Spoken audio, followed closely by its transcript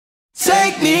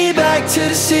Take me back to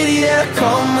the city that I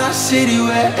call my city,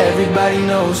 where everybody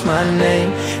knows my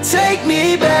name. Take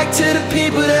me back to the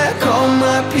people that I call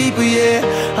my people, yeah.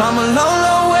 I'm a long,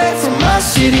 long way from my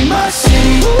city, my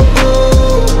city.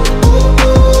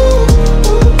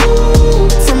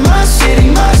 From my city,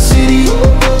 my city.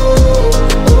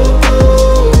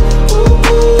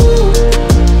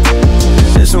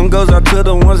 This one goes out to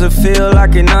the ones that feel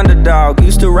like an underdog.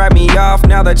 Used to write me off,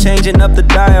 now they're changing up the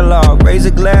dialogue. Raise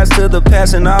a glass to the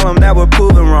past and all them that were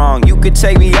proven wrong. You could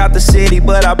take me out the city,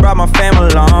 but I brought my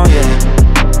family along, yeah.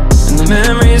 And the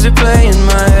memories that play in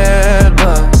my head,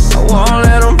 but I won't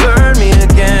let them burn me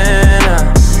again.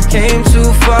 I came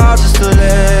too far just to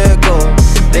let go.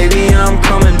 Baby, I'm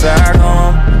coming back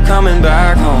home, coming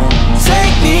back home.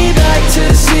 Take me back to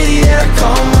the city that I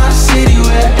call my city,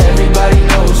 where everybody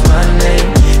knows my name.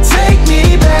 Take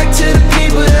me back to the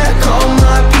people that I call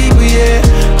my people, yeah.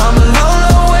 I'm a long,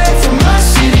 long way from my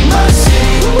city, my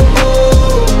city.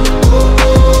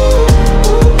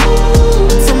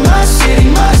 From my city,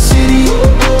 my city.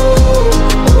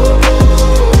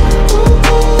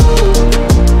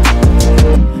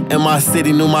 And my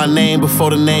city knew my name before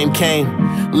the name came.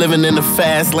 Living in the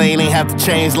fast lane, ain't have to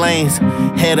change lanes.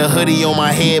 Had a hoodie on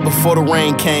my head before the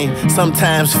rain came.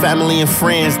 Sometimes family and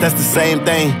friends, that's the same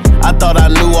thing. I thought I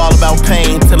knew all about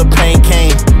pain till the pain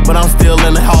came. But I'm still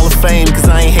in the Hall of Fame, cause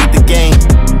I ain't hate the game.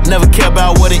 Never care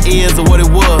about what it is or what it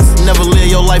was. Never live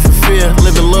your life in fear,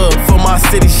 live in love. For my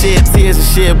city, shed tears and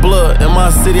shed blood. In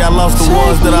my city, I lost the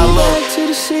ones that I love. Take me back to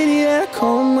the city that I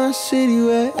call my city,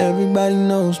 where everybody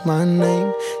knows my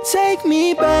name. Take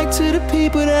me back to the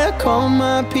people that I call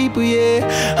my people, yeah.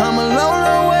 I'm a long,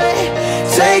 long way.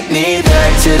 Take me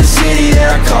back to the city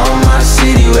that I call my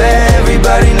city, where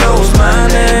everybody knows my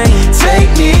name.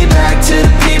 Take me back to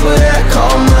the people that I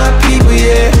call my people,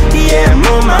 yeah. Yeah, I'm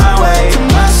on my way to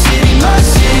my city, my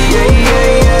city. Yeah,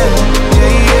 yeah, yeah,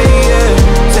 yeah, yeah,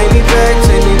 yeah. Take me back,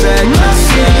 take me back, my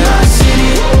city, my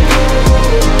city.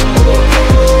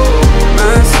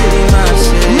 my city, my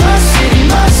city, my city,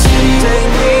 my city.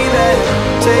 Take me back,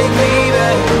 take me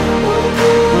back.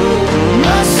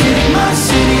 My city, my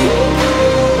city.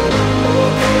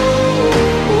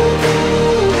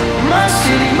 My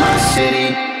city, my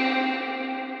city.